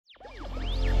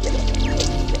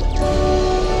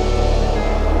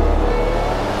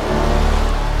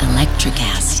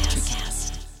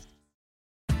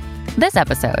This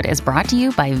episode is brought to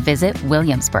you by Visit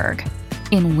Williamsburg.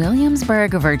 In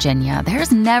Williamsburg, Virginia,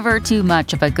 there's never too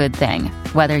much of a good thing.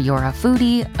 Whether you're a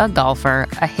foodie, a golfer,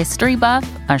 a history buff,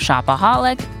 a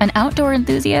shopaholic, an outdoor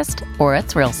enthusiast, or a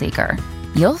thrill seeker,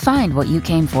 you'll find what you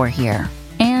came for here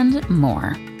and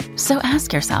more. So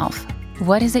ask yourself,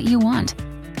 what is it you want?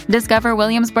 Discover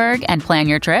Williamsburg and plan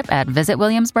your trip at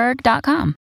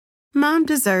visitwilliamsburg.com. Mom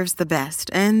deserves the best,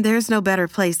 and there's no better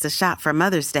place to shop for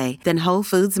Mother's Day than Whole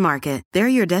Foods Market. They're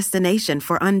your destination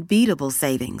for unbeatable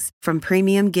savings, from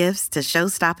premium gifts to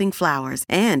show-stopping flowers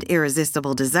and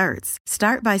irresistible desserts.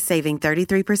 Start by saving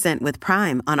 33% with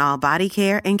Prime on all body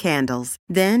care and candles.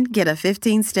 Then get a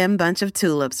 15-stem bunch of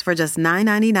tulips for just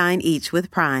 $9.99 each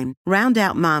with Prime. Round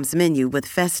out Mom's menu with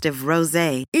festive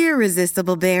rosé,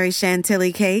 irresistible berry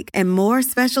chantilly cake, and more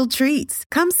special treats.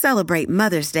 Come celebrate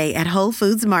Mother's Day at Whole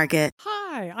Foods Market.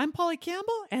 Hi, I'm Polly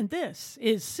Campbell, and this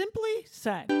is Simply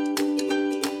Said. Hello.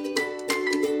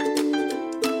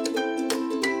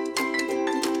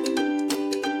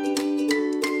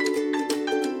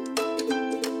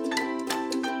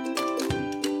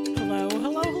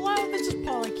 This is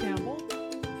Polly Campbell,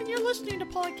 and you're listening to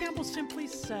Polly Campbell Simply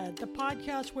Said, the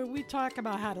podcast where we talk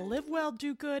about how to live well,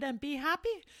 do good, and be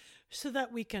happy so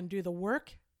that we can do the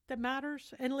work that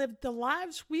matters and live the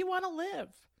lives we want to live.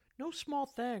 No small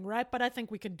thing, right? But I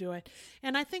think we can do it.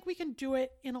 And I think we can do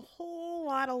it in a whole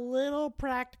lot of little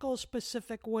practical,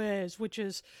 specific ways, which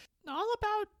is all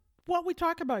about what we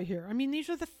talk about here. I mean, these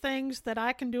are the things that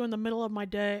I can do in the middle of my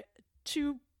day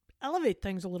to elevate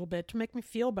things a little bit, to make me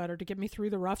feel better, to get me through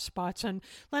the rough spots. And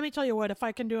let me tell you what, if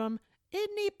I can do them,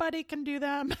 anybody can do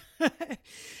them.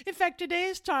 In fact,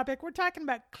 today's topic, we're talking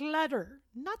about clutter.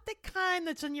 Not the kind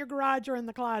that's in your garage or in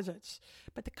the closets,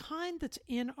 but the kind that's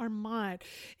in our mind.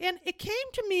 And it came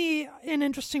to me in an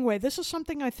interesting way. This is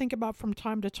something I think about from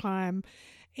time to time.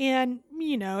 And,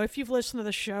 you know, if you've listened to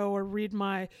the show or read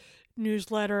my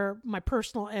newsletter, my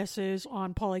personal essays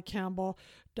on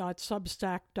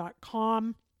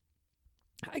pollycampbell.substack.com,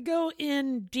 I go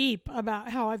in deep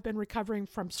about how I've been recovering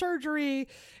from surgery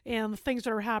and the things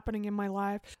that are happening in my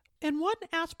life. And one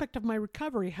aspect of my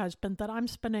recovery has been that I'm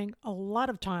spending a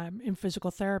lot of time in physical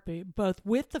therapy, both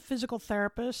with the physical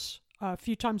therapist a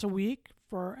few times a week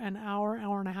for an hour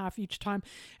and a half each time.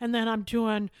 And then I'm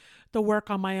doing the work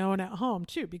on my own at home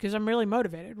too, because I'm really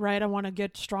motivated, right? I want to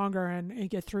get stronger and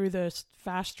get through this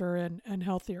faster and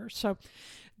healthier. So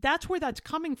that's where that's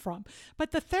coming from.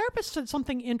 But the therapist said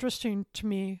something interesting to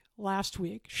me last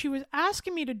week. She was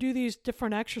asking me to do these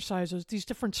different exercises, these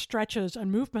different stretches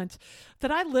and movements that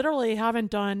I literally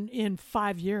haven't done in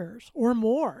 5 years or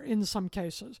more in some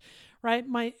cases, right?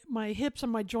 My hips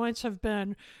and my joints have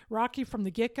been rocky from the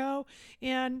get-go.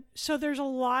 And so there's a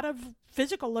lot of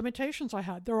physical limitations I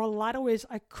had. There were a lot of ways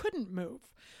I couldn't move.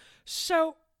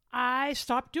 So I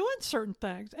stopped doing certain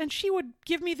things. And she would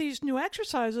give me these new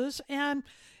exercises, and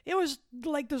it was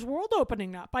like this world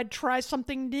opening up. I'd try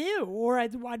something new, or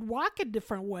I'd walk a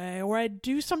different way, or I'd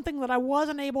do something that I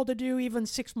wasn't able to do even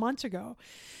 6 months ago.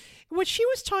 What she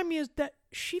was telling me is that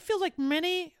she feels like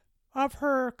many of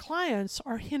her clients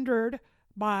are hindered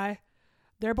by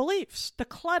their beliefs, the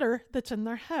clutter that's in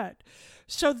their head.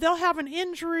 So they'll have an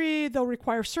injury, they'll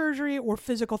require surgery or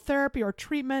physical therapy or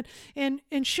treatment, and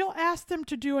she'll ask them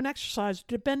to do an exercise,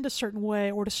 to bend a certain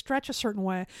way or to stretch a certain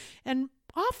way. And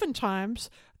oftentimes,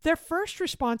 their first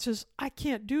response is, I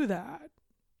can't do that.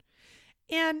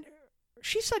 And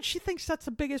she said she thinks that's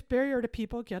the biggest barrier to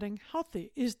people getting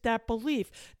healthy, is that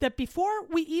belief that before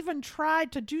we even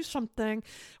tried to do something,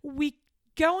 we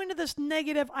go into this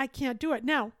negative, I can't do it.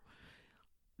 Now,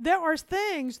 there are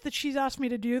things that she's asked me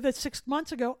to do that 6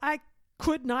 months ago I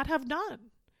could not have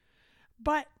done.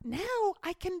 But now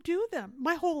I can do them.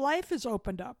 My whole life is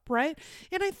opened up, right?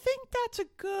 And I think that's a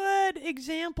good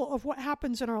example of what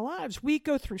happens in our lives. We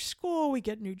go through school, we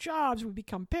get new jobs, we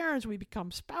become parents, we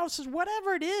become spouses,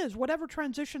 whatever it is, whatever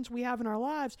transitions we have in our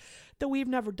lives that we've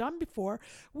never done before,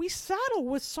 we saddle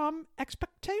with some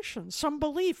expectations, some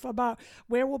belief about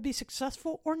where we'll be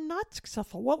successful or not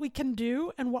successful, what we can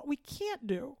do and what we can't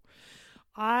do.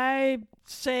 I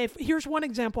say, here's one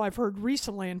example I've heard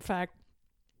recently, in fact.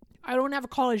 I don't have a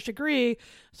college degree,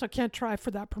 so I can't try for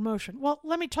that promotion. Well,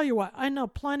 let me tell you what. I know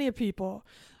plenty of people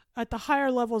at the higher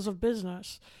levels of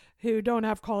business who don't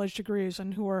have college degrees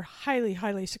and who are highly,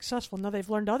 highly successful. Now, they've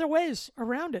learned other ways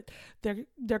around it.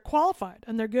 They're qualified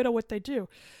and they're good at what they do.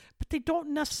 But they don't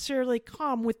necessarily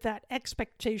come with that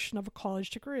expectation of a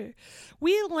college degree.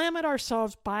 We limit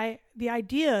ourselves by the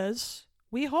ideas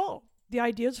we hold, the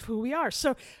ideas of who we are.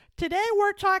 So today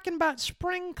we're talking about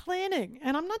spring cleaning,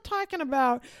 and I'm not talking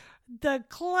about The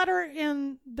clutter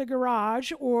in the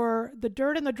garage or the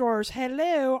dirt in the drawers.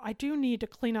 Hello, I do need to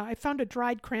clean up. I found a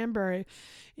dried cranberry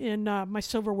in my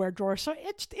silverware drawer, so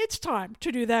it's time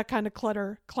to do that kind of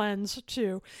clutter cleanse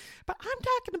too. But I'm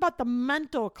talking about the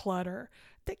mental clutter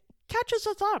that catches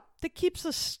us up, that keeps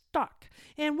us stuck,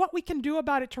 and what we can do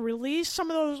about it to release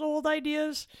some of those old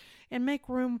ideas and make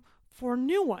room for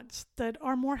new ones that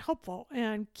are more helpful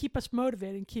and keep us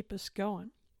motivated and keep us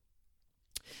going.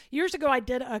 Years ago, I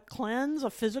did a cleanse,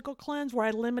 a physical cleanse, where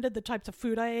I limited the types of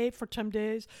food I ate for 10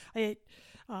 days. I ate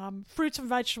fruits and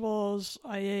vegetables.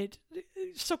 I ate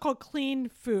so-called clean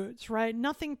foods, right?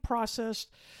 Nothing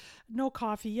processed, no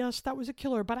coffee. Yes, that was a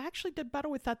killer, but I actually did better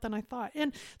with that than I thought.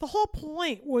 And the whole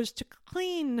point was to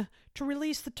clean, to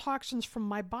release the toxins from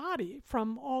my body,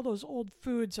 from all those old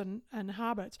foods and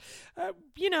habits.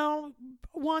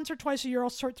 Once or twice a year, I'll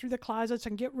sort through the closets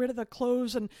and get rid of the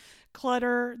clothes and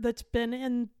clutter that's been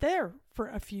in there for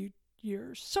a few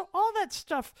years. So all that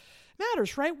stuff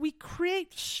matters, right? We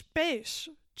create space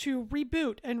to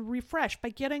reboot and refresh by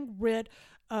getting rid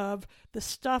of the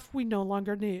stuff we no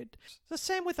longer need. The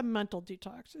same with a mental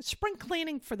detox. It's spring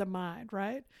cleaning for the mind,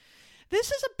 right?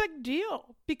 This is a big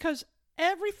deal because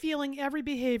every feeling, every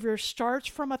behavior starts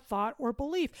from a thought or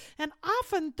belief. And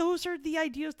often those are the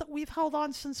ideas that we've held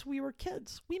on since we were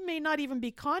kids. We may not even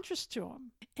be conscious to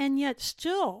them. And yet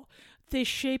still, they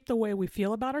shape the way we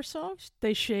feel about ourselves.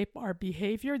 They shape our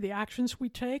behavior, the actions we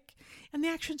take, and the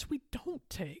actions we don't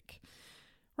take.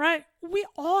 Right? We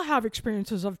all have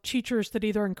experiences of teachers that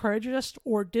either encouraged us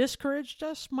or discouraged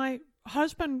us. My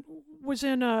husband was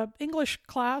in an English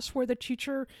class where the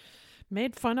teacher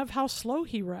made fun of how slow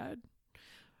he read.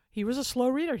 He was a slow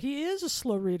reader. He is a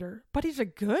slow reader, but he's a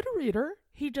good reader.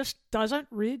 He just doesn't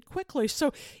read quickly.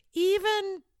 So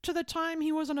even to the time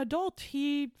he was an adult,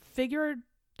 he figured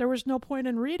there was no point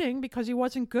in reading because he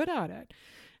wasn't good at it.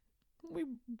 We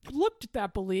looked at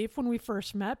that belief when we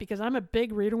first met because I'm a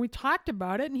big reader and we talked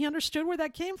about it and he understood where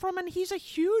that came from and he's a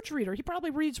huge reader. He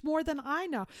probably reads more than I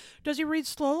know. Does he read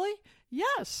slowly?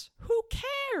 Yes. Who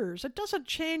cares? It doesn't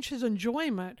change his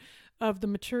enjoyment of the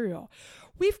material.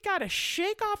 We've got to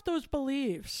shake off those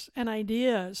beliefs and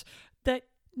ideas that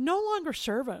no longer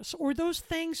serve us, or those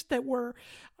things that were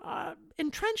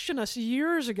entrenched in us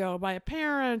years ago by a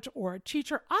parent or a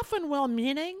teacher, often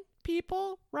well-meaning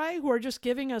people, right, who are just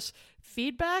giving us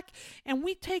feedback, and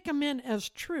we take them in as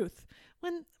truth,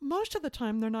 when most of the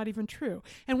time they're not even true.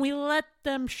 And we let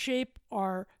them shape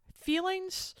our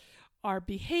feelings, our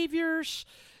behaviors,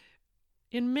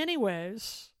 in many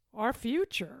ways, our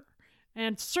future,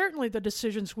 and certainly the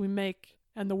decisions we make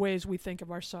and the ways we think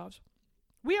of ourselves.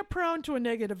 We are prone to a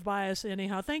negative bias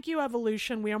anyhow. Thank you,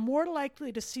 evolution. We are more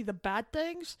likely to see the bad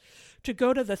things, to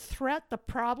go to the threat, the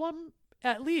problem,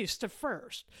 at least at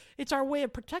first. It's our way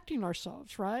of protecting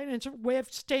ourselves, right? And it's a way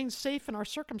of staying safe in our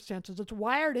circumstances. It's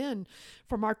wired in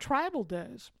from our tribal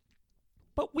days.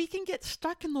 But we can get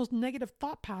stuck in those negative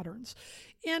thought patterns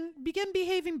and begin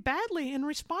behaving badly in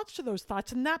response to those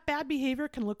thoughts. And that bad behavior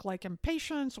can look like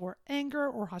impatience or anger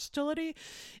or hostility.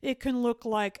 It can look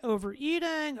like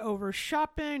overeating, over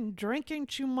shopping, drinking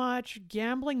too much,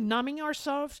 gambling, numbing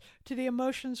ourselves to the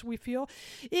emotions we feel.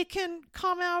 It can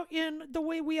come out in the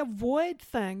way we avoid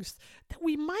things that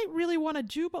we might really want to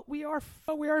do, but we are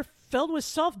filled with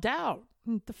self-doubt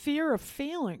and the fear of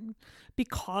failing,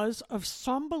 because of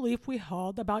some belief we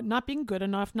held about not being good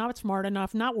enough, not smart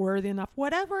enough, not worthy enough,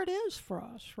 whatever it is for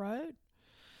us, right?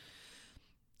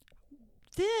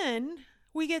 Then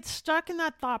we get stuck in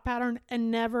that thought pattern and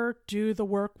never do the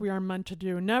work we are meant to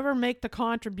do, never make the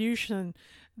contribution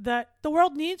that the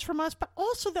world needs from us, but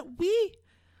also that we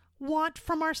want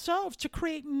from ourselves to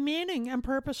create meaning and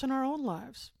purpose in our own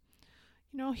lives.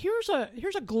 You know, here's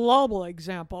a global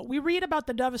example. We read about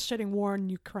the devastating war in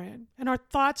Ukraine, and our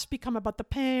thoughts become about the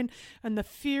pain and the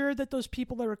fear that those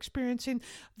people are experiencing,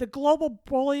 the global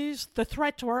bullies, the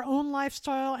threat to our own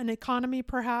lifestyle and economy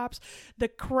perhaps, the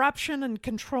corruption and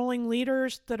controlling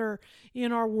leaders that are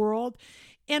in our world.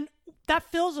 And that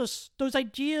fills us, those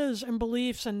ideas and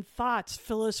beliefs and thoughts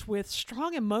fill us with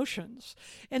strong emotions.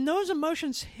 And those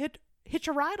emotions hitch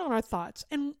a ride on our thoughts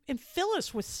and fill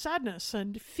us with sadness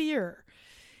and fear.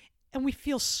 And we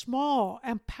feel small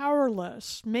and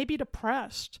powerless, maybe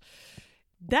depressed.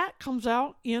 That comes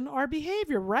out in our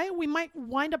behavior, right? We might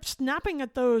wind up snapping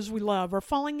at those we love or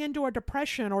falling into a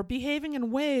depression or behaving in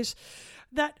ways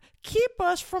that keep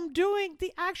us from doing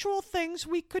the actual things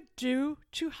we could do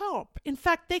to help. In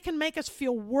fact, they can make us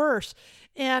feel worse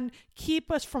and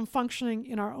keep us from functioning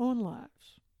in our own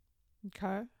lives.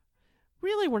 Okay?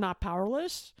 Really, we're not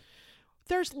powerless.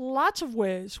 There's lots of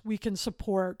ways we can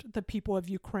support the people of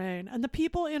Ukraine and the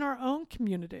people in our own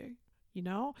community,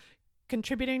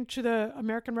 contributing to the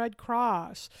American Red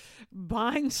Cross,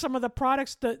 buying some of the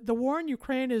products. The war in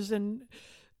Ukraine is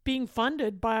being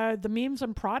funded by the memes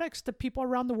and products that people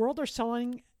around the world are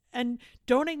selling and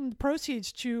donating the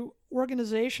proceeds to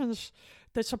organizations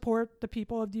that support the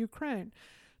people of the Ukraine.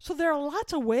 So there are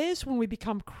lots of ways when we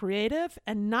become creative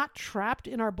and not trapped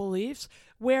in our beliefs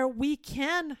where we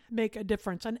can make a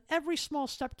difference, and every small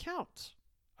step counts.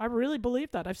 I really believe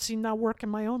that. I've seen that work in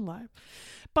my own life.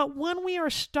 But when we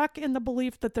are stuck in the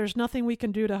belief that there's nothing we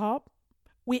can do to help,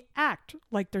 we act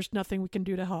like there's nothing we can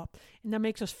do to help. And that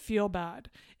makes us feel bad.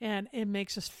 And it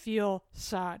makes us feel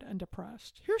sad and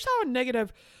depressed. Here's how a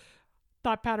negative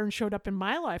thought pattern showed up in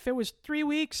my life. It was 3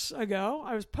 weeks ago.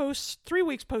 I was 3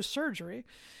 weeks post-surgery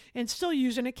and still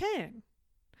using a cane.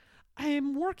 I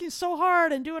am working so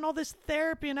hard and doing all this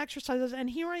therapy and exercises, and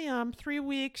here I am 3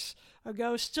 weeks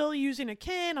ago still using a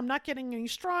cane. I'm not getting any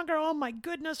stronger. Oh my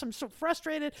goodness, I'm so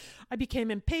frustrated. I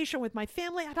became impatient with my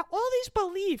family. I had all these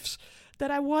beliefs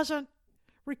that I wasn't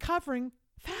recovering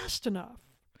fast enough.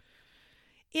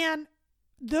 And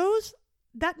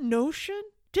that notion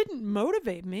didn't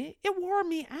motivate me. It wore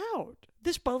me out.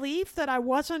 This belief that I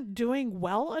wasn't doing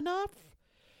well enough,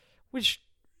 which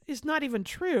is not even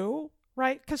true,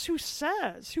 right? Because who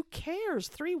cares?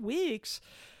 3 weeks.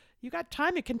 You got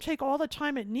time. It can take all the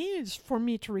time it needs for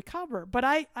me to recover. But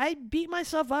I beat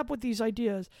myself up with these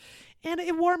ideas, and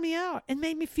it wore me out and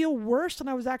made me feel worse than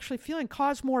I was actually feeling,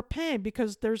 caused more pain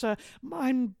because there's a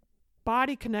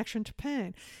mind-body connection to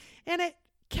pain. And it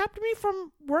kept me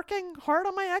from working hard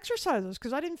on my exercises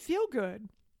because I didn't feel good,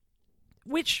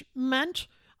 which meant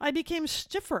I became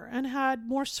stiffer and had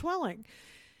more swelling,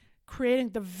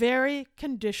 creating the very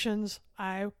conditions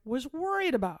I was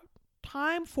worried about.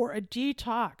 Time for a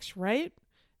detox, right?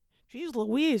 Jeez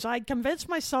Louise, I convinced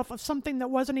myself of something that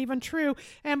wasn't even true,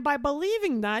 and by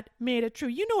believing that, made it true.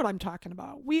 You know what I'm talking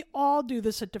about. We all do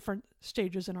this at different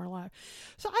stages in our life.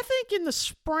 So I think in the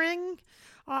spring,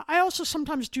 I also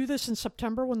sometimes do this in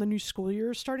September when the new school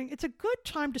year is starting. It's a good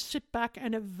time to sit back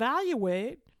and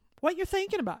evaluate what you're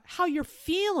thinking about, how you're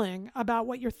feeling about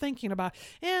what you're thinking about,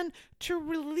 and to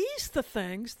release the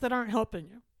things that aren't helping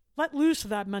you. Let loose of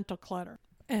that mental clutter.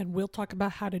 And we'll talk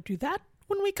about how to do that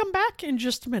when we come back in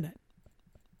just a minute.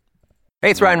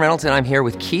 Hey, it's Ryan Reynolds, and I'm here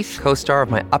with Keith, co-star of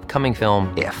my upcoming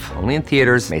film, If, only in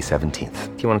theaters May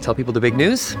 17th. Do you want to tell people the big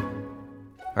news?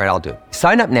 All right, I'll do it.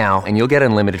 Sign up now and you'll get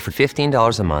unlimited for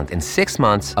 $15 a month and 6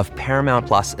 months of Paramount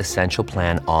Plus Essential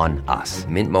Plan on us.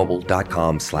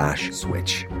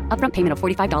 MintMobile.com/switch. Upfront payment of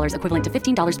 $45 equivalent to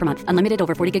 $15 per month. Unlimited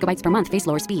over 40 gigabytes per month. Face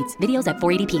lower speeds. Videos at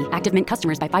 480p. Active Mint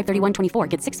customers by 531.24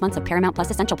 get 6 months of Paramount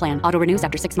Plus Essential Plan. Auto renews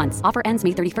after 6 months. Offer ends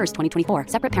May 31st, 2024.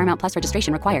 Separate Paramount Plus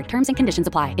registration required. Terms and conditions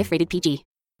apply if rated PG.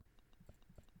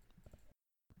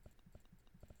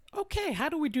 Okay, how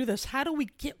do we do this? How do we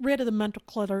get rid of the mental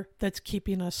clutter that's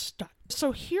keeping us stuck?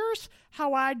 So here's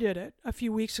how I did it a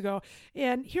few weeks ago,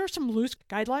 and here's some loose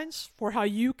guidelines for how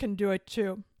you can do it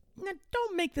too. Now,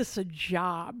 don't make this a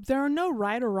job. There are no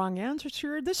right or wrong answers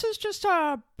here. This is just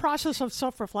a process of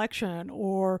self-reflection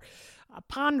or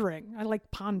pondering. I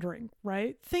like pondering,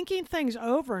 right? Thinking things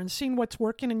over and seeing what's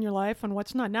working in your life and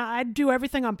what's not. Now, I do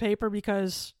everything on paper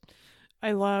because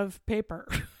I love paper.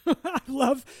 I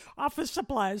love office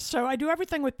supplies. So I do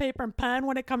everything with paper and pen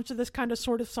when it comes to this kind of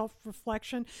sort of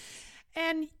self-reflection.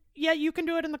 And yeah, you can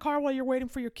do it in the car while you're waiting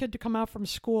for your kid to come out from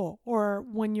school, or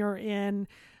when you're in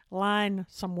line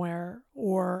somewhere,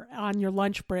 or on your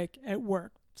lunch break at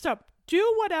work. So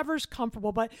do whatever's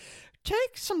comfortable, but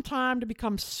take some time to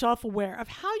become self-aware of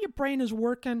how your brain is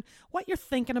working, what you're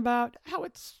thinking about, how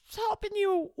it's helping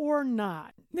you or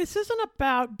not. This isn't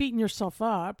about beating yourself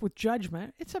up with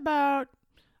judgment. It's about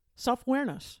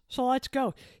self-awareness. So let's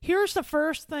go. Here's the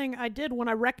first thing I did when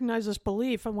I recognized this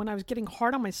belief and when I was getting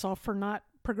hard on myself for not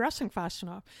progressing fast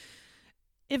enough.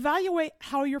 Evaluate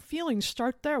how you're feeling.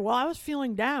 Start there. Well, I was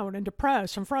feeling down and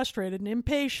depressed and frustrated and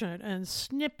impatient and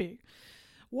snippy.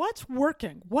 What's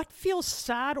working? What feels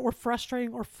sad or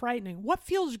frustrating or frightening? What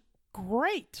feels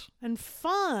great and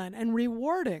fun and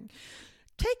rewarding?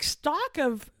 Take stock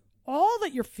of all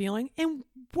that you're feeling and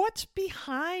what's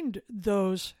behind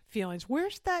those feelings.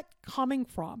 Where's that coming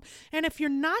from? And if you're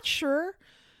not sure,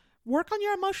 work on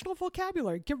your emotional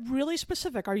vocabulary. Get really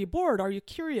specific. Are you bored? Are you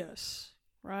curious?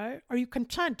 Right? Are you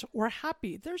content or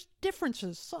happy? There's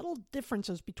differences, subtle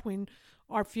differences between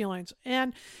our feelings.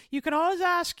 And you can always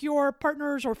ask your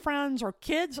partners or friends or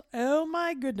kids. Oh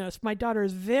my goodness, my daughter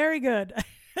is very good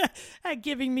at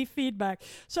giving me feedback.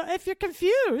 So if you're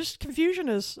confused, confusion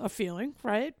is a feeling,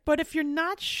 right? But if you're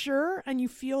not sure and you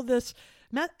feel this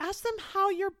Ask them how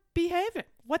you're behaving.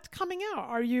 What's coming out?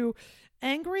 Are you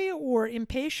angry or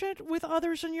impatient with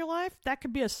others in your life? That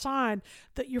could be a sign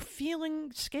that you're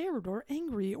feeling scared or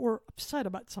angry or upset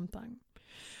about something.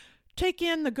 Take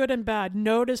in the good and bad,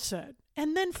 notice it,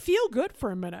 and then feel good for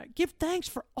a minute. Give thanks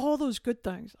for all those good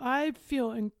things. I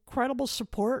feel incredible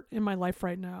support in my life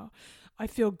right now. I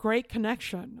feel great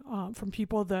connection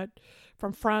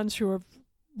from friends who have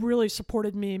really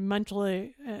supported me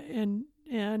mentally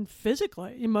and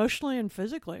physically, emotionally and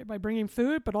physically, by bringing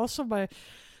food, but also by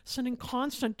sending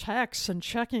constant texts and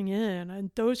checking in,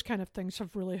 and those kind of things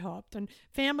have really helped, and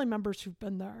family members who've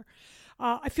been there.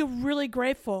 I feel really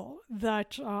grateful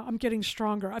that I'm getting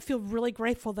stronger. I feel really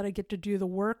grateful that I get to do the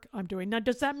work I'm doing. Now,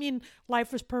 does that mean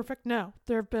life is perfect? No.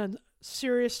 There have been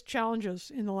serious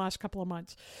challenges in the last couple of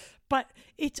months. But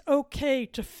it's okay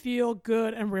to feel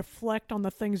good and reflect on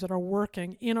the things that are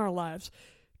working in our lives.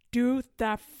 Do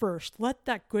that first. Let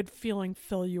that good feeling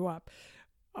fill you up.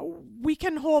 We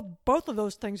can hold both of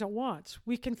those things at once.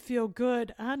 We can feel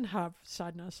good and have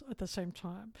sadness at the same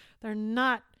time. They're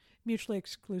not mutually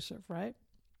exclusive, right?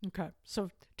 Okay, so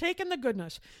take in the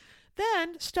goodness.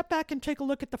 Then step back and take a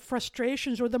look at the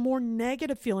frustrations or the more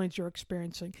negative feelings you're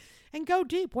experiencing and go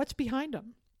deep. What's behind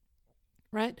them?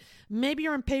 Right? Maybe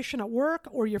you're impatient at work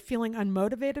or you're feeling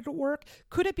unmotivated at work.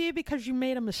 Could it be because you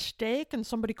made a mistake and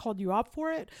somebody called you out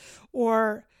for it?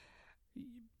 Or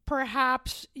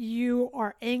perhaps you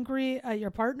are angry at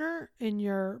your partner in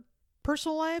your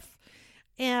personal life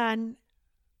and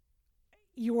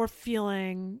you're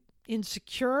feeling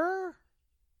insecure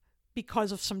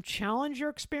because of some challenge you're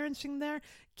experiencing there.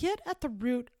 Get at the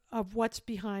root of what's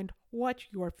behind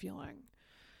what you're feeling.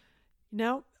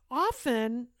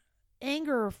 Often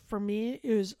anger for me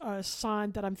is a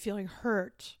sign that I'm feeling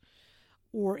hurt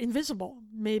or invisible.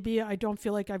 Maybe I don't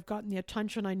feel like I've gotten the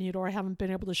attention I need, or I haven't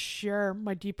been able to share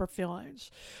my deeper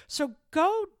feelings. So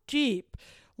go deep.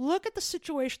 Look at the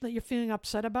situation that you're feeling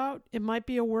upset about. It might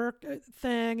be a work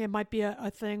thing. It might be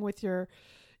a thing with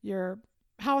your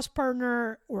house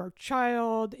partner or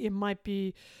child. It might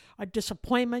be a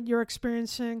disappointment you're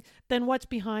experiencing. Then what's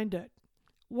behind it?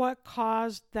 What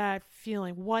caused that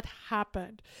feeling? What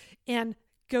happened? And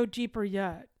go deeper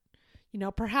yet.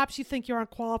 Perhaps you think you're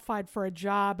unqualified for a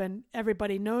job and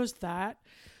everybody knows that,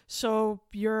 so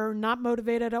you're not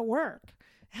motivated at work.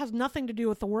 It has nothing to do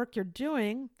with the work you're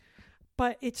doing,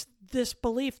 but it's this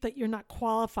belief that you're not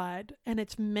qualified, and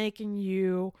it's making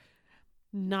you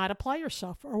not apply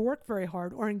yourself or work very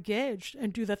hard or engage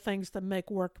and do the things that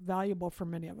make work valuable for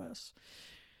many of us.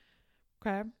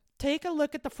 Okay? Take a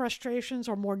look at the frustrations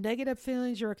or more negative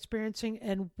feelings you're experiencing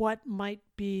and what might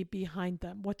be behind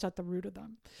them. What's at the root of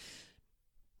them?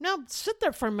 Now, sit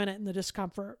there for a minute in the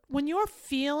discomfort. When you're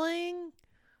feeling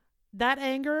that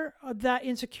anger, that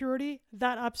insecurity,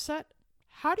 that upset,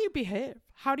 how do you behave?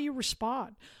 How do you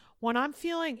respond? When I'm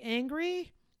feeling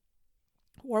angry,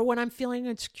 or when I'm feeling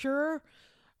insecure,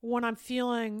 when I'm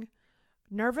feeling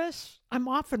nervous, I'm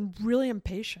often really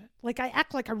impatient. Like I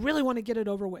act like I really want to get it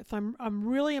over with. I'm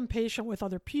really impatient with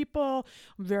other people.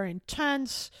 I'm very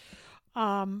intense.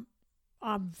 I'm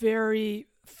very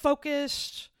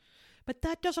focused. But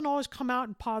that doesn't always come out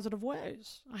in positive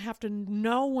ways. I have to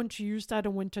know when to use that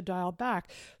and when to dial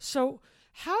back. So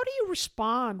how do you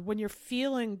respond when you're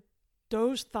feeling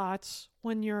those thoughts,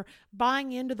 when you're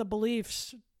buying into the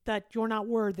beliefs that you're not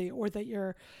worthy, or that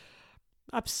you're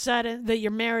upset that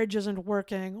your marriage isn't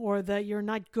working, or that you're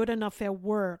not good enough at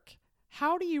work?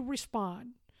 How do you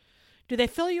respond? Do they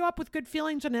fill you up with good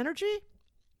feelings and energy?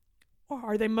 Or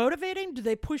are they motivating? Do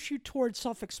they push you towards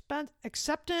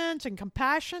self-acceptance and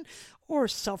compassion, or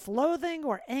self-loathing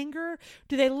or anger?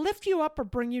 Do they lift you up or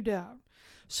bring you down?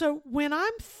 So when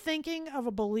I'm thinking of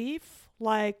a belief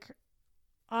like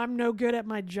I'm no good at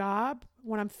my job,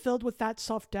 when I'm filled with that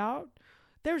self-doubt,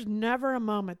 there's never a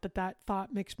moment that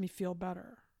thought makes me feel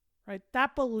better, right?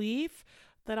 That belief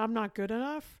that I'm not good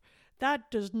enough, that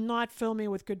does not fill me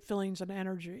with good feelings and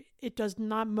energy. It does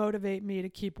not motivate me to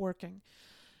keep working.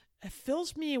 It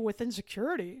fills me with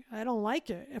insecurity. I don't like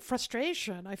it.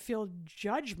 Frustration. I feel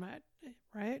judgment,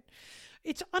 right?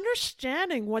 It's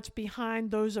understanding what's behind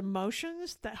those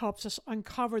emotions that helps us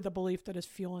uncover the belief that is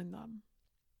fueling them.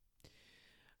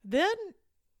 Then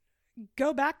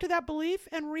go back to that belief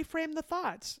and reframe the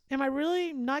thoughts. Am I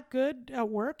really not good at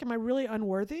work? Am I really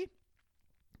unworthy?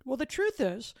 Well, the truth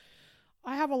is,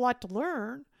 I have a lot to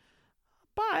learn,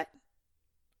 but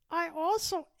I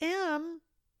also am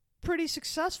pretty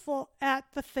successful at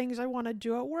the things I want to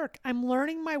do at work. I'm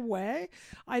learning my way.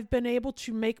 I've been able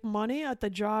to make money at the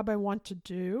job I want to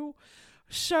do.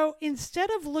 So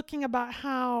instead of looking about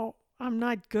how I'm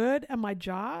not good at my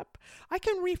job, I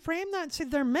can reframe that and say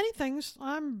there are many things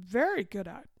I'm very good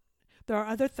at. There are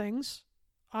other things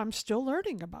I'm still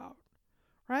learning about,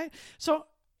 right? So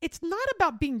it's not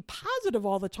about being positive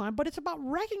all the time, but it's about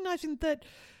recognizing that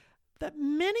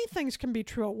many things can be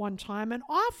true at one time. And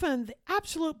often the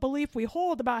absolute belief we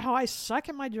hold about how I suck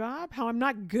at my job, how I'm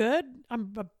not good,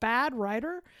 I'm a bad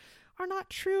writer, are not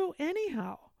true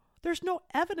anyhow. There's no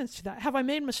evidence to that. Have I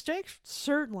made mistakes?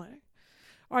 Certainly.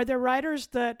 Are there writers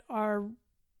that are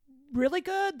really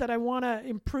good that I want to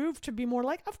improve to be more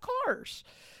like? Of course.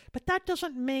 But that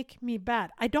doesn't make me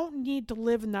bad. I don't need to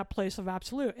live in that place of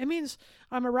absolute. It means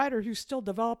I'm a writer who's still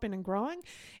developing and growing.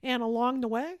 And along the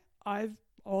way, I've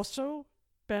also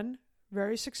been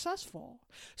very successful.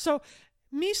 So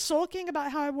me sulking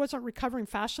about how I wasn't recovering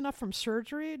fast enough from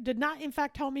surgery did not, in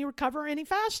fact, help me recover any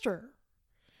faster,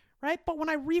 right? But when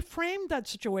I reframed that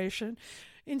situation,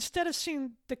 instead of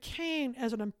seeing the cane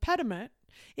as an impediment,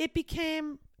 it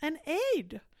became an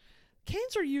aid.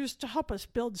 Canes are used to help us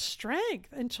build strength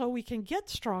until we can get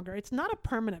stronger. It's not a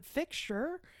permanent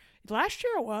fixture. Last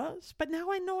year it was, but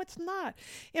now I know it's not.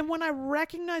 And when I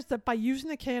recognized that by using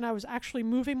the cane, I was actually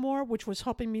moving more, which was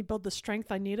helping me build the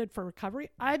strength I needed for recovery,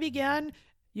 I began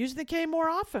using the cane more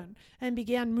often and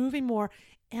began moving more,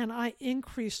 and I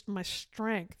increased my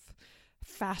strength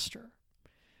faster.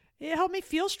 It helped me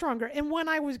feel stronger. And when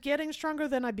I was getting stronger,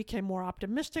 then I became more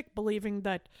optimistic, believing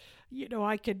that,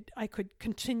 I could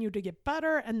continue to get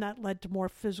better, and that led to more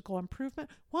physical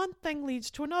improvement. One thing leads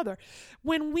to another.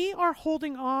 When we are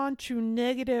holding on to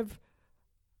negative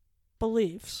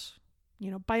beliefs,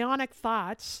 bionic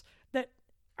thoughts that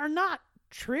are not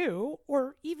true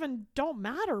or even don't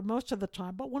matter most of the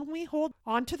time, but when we hold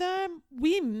on to them,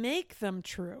 we make them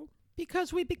true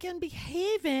because we begin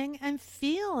behaving and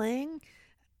feeling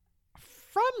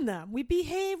from them. We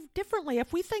behave differently.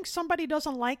 If we think somebody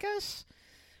doesn't like us,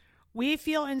 we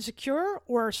feel insecure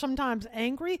or sometimes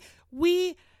angry.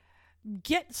 We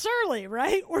get surly,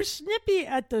 right? Or snippy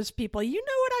at those people. You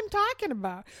know what I'm talking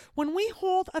about. When we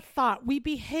hold a thought, we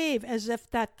behave as if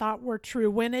that thought were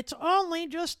true when it's only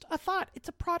just a thought. It's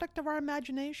a product of our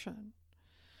imagination.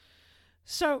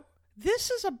 So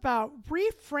this is about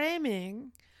reframing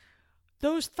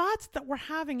those thoughts that we're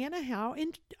having anyhow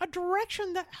in a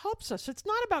direction that helps us. It's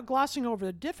not about glossing over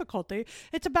the difficulty.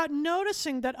 It's about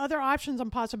noticing that other options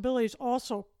and possibilities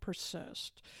also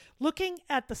persist. Looking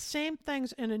at the same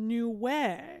things in a new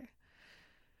way,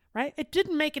 right? It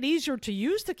didn't make it easier to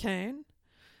use the cane.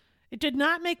 It did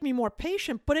not make me more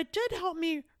patient, but it did help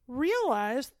me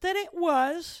realize that it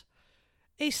was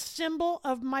a symbol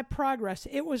of my progress.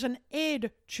 It was an aid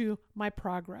to my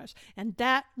progress. And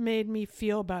that made me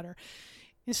feel better.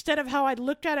 Instead of how I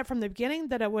looked at it from the beginning,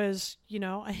 that it was,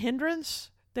 a hindrance,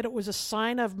 that it was a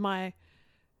sign of my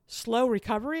slow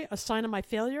recovery, a sign of my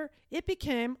failure, it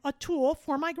became a tool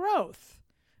for my growth.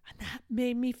 And that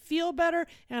made me feel better.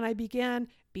 And I began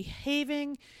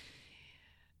behaving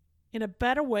in a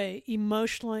better way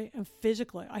emotionally and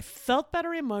physically. I felt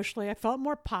better emotionally. I felt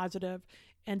more positive.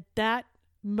 And that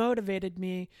motivated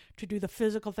me to do the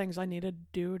physical things I needed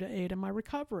to do to aid in my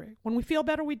recovery. When we feel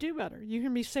better, we do better. You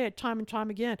hear me say it time and time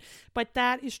again, but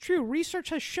that is true. Research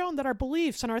has shown that our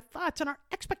beliefs and our thoughts and our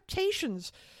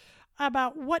expectations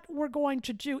about what we're going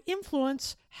to do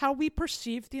influence how we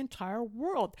perceive the entire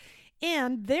world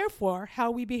and therefore how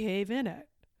we behave in it.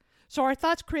 So our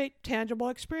thoughts create tangible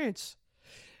experience.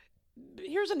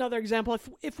 Here's another example.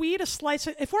 If we eat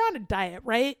if we're on a diet,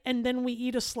 right, and then we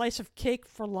eat a slice of cake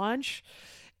for lunch,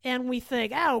 and we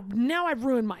think, oh, now I've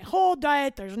ruined my whole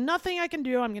diet. There's nothing I can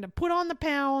do. I'm going to put on the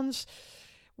pounds.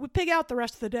 We pig out the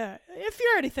rest of the day. If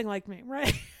you're anything like me,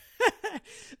 right?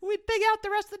 We pig out the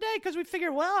rest of the day because we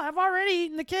figure, well, I've already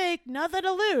eaten the cake, nothing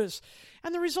to lose.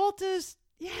 And the result is,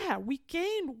 yeah, we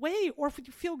gain weight, or if we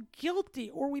feel guilty,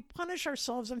 or we punish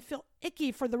ourselves and feel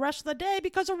icky for the rest of the day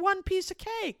because of one piece of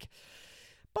cake.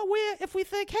 But if we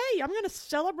think, hey, I'm going to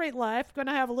celebrate life, going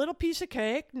to have a little piece of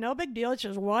cake, no big deal, it's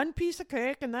just one piece of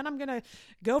cake, and then I'm going to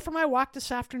go for my walk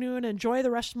this afternoon and enjoy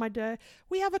the rest of my day,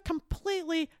 we have a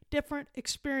completely different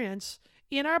experience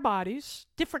in our bodies,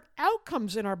 different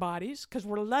outcomes in our bodies, because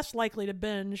we're less likely to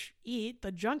binge eat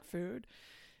the junk food,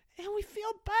 and we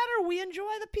feel better. We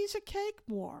enjoy the piece of cake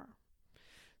more.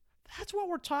 That's what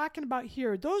we're talking about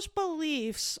here. Those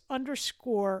beliefs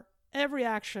underscore every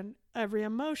action, every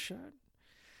emotion.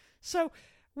 So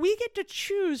we get to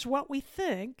choose what we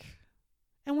think,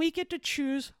 and we get to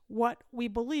choose what we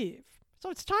believe. So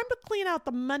it's time to clean out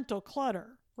the mental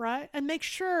clutter, right? And make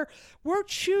sure we're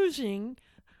choosing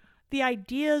the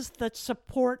ideas that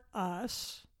support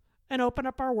us and open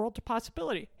up our world to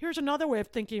possibility. Here's another way of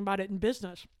thinking about it in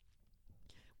business.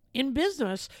 In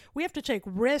business, we have to take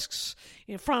risks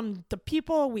from the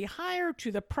people we hire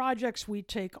to the projects we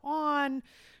take on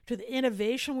to the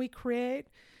innovation we create.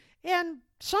 And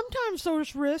sometimes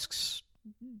those risks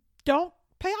don't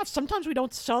pay off. Sometimes we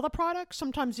don't sell the product.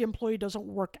 Sometimes the employee doesn't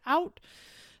work out.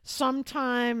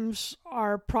 Sometimes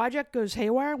our project goes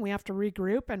haywire and we have to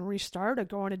regroup and restart or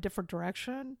go in a different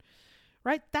direction,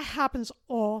 right? That happens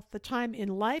all the time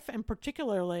in life and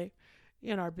particularly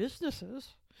in our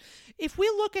businesses. If we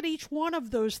look at each one of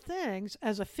those things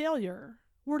as a failure,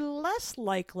 we're less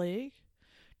likely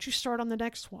to start on the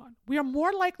next one. We are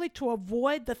more likely to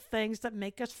avoid the things that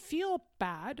make us feel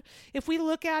bad. If we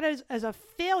look at it as a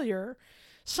failure,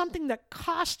 something that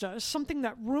cost us, something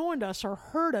that ruined us or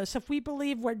hurt us, if we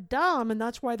believe we're dumb and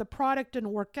that's why the product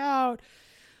didn't work out,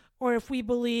 or if we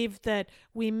believe that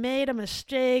we made a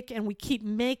mistake and we keep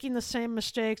making the same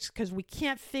mistakes because we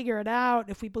can't figure it out,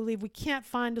 if we believe we can't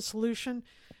find a solution,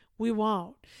 we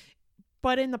won't.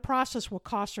 But in the process, we'll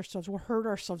cost ourselves, we'll hurt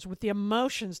ourselves with the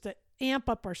emotions that amp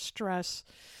up our stress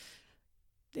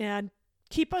and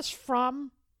keep us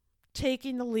from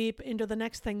taking the leap into the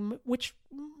next thing, which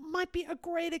might be a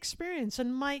great experience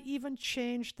and might even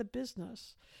change the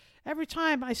business. Every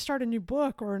time I start a new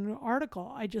book or an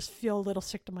article, I just feel a little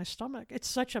sick to my stomach. It's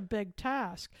such a big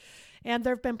task. And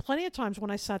there have been plenty of times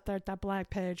when I sat there at that blank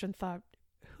page and thought,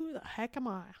 who the heck am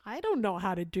I? I don't know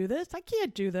how to do this. I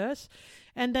can't do this.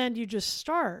 And then you just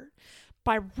start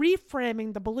by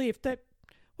reframing the belief that,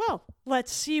 well,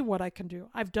 let's see what I can do.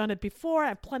 I've done it before. I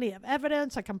have plenty of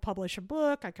evidence. I can publish a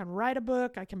book. I can write a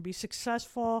book. I can be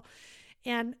successful.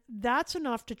 And that's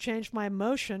enough to change my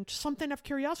emotion to something of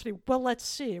curiosity. Well, let's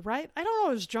see, right? I don't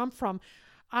always jump from,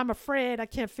 I'm afraid, I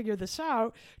can't figure this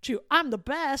out, to I'm the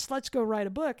best, let's go write a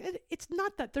book. It's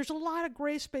not that. There's a lot of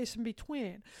gray space in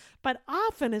between. But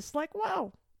often it's like,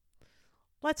 well,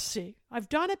 let's see. I've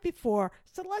done it before,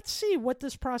 so let's see what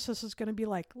this process is going to be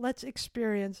like. Let's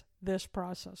experience this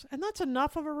process. And that's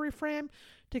enough of a reframe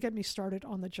to get me started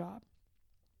on the job.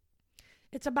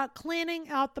 It's about cleaning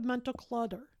out the mental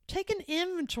clutter. Take an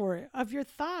inventory of your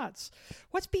thoughts.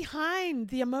 What's behind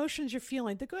the emotions you're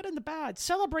feeling, the good and the bad?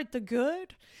 Celebrate the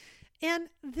good and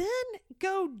then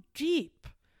go deep.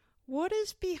 What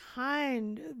is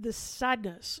behind this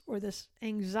sadness or this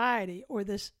anxiety or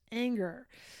this anger?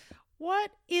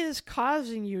 What is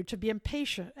causing you to be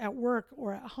impatient at work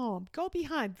or at home? Go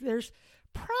behind. There's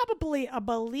probably a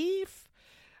belief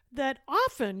that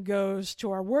often goes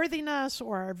to our worthiness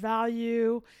or our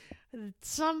value,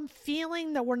 some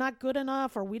feeling that we're not good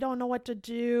enough or we don't know what to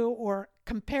do, or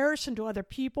comparison to other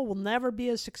people will never be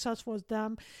as successful as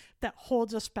them, that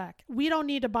holds us back. We don't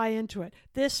need to buy into it.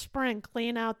 This spring,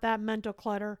 clean out that mental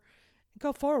clutter.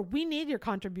 Go forward. We need your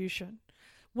contribution.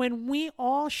 When we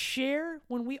all share,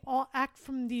 when we all act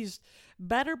from these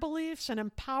better beliefs and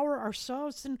empower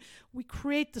ourselves, then we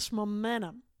create this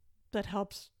momentum that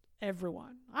helps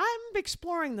everyone. I'm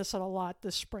exploring this a lot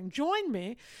this spring. Join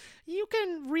me. You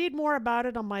can read more about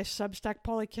it on my Substack,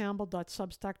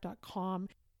 pollycampbell.substack.com.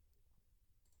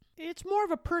 It's more of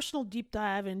a personal deep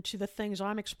dive into the things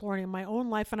I'm exploring in my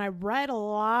own life, and I write a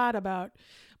lot about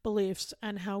beliefs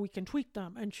and how we can tweak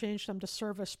them and change them to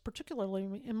serve us,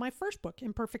 particularly in my first book,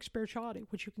 Imperfect Spirituality,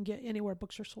 which you can get anywhere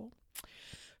books are sold.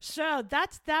 So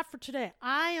that's that for today.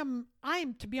 I am,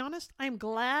 to be honest, I'm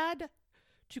glad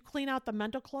to clean out the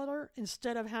mental clutter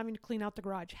instead of having to clean out the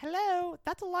garage. Hello,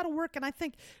 that's a lot of work, and I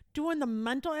think doing the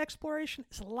mental exploration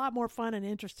is a lot more fun and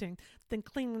interesting than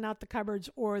cleaning out the cupboards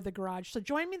or the garage. So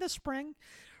join me this spring.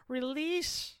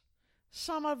 Release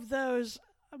some of those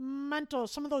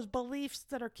some of those beliefs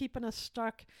that are keeping us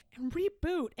stuck, and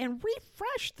reboot and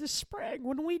refresh this spring.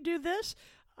 When we do this,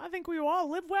 I think we will all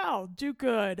live well, do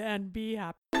good, and be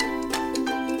happy.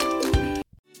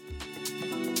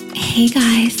 Hey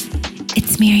guys,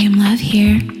 it's Miriam Love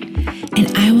here,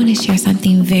 and I want to share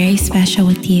something very special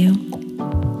with you.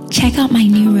 Check out my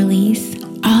new release,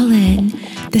 All In,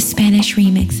 the Spanish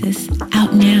remixes,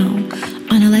 out now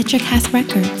on Electric House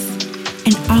Records.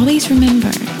 And always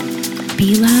remember,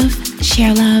 be love,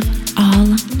 share love, all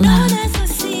love.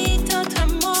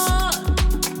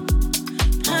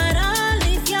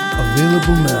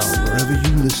 Available now wherever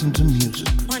you listen to music.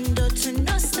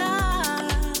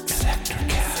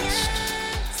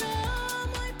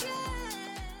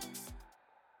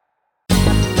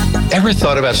 Ever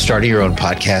thought about starting your own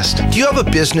podcast? Do you have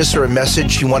a business or a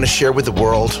message you want to share with the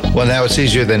world? Well, now it's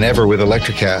easier than ever with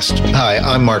Electricast. Hi,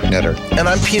 I'm Mark Netter. And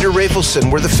I'm Peter Rafelson.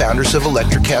 We're the founders of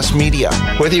Electricast Media.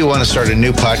 Whether you want to start a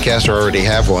new podcast or already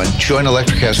have one, join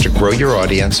Electricast to grow your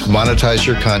audience, monetize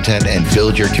your content, and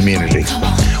build your community.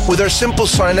 With our simple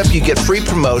sign-up, you get free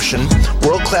promotion,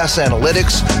 world-class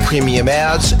analytics, premium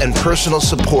ads, and personal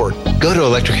support. Go to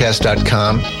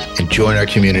electricast.com and join our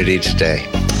community today.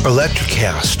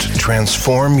 Electricast.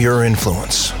 Transform your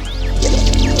influence.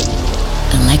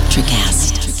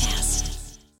 Electricast.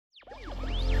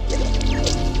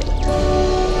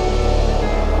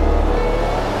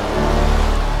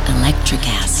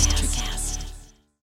 Electricast.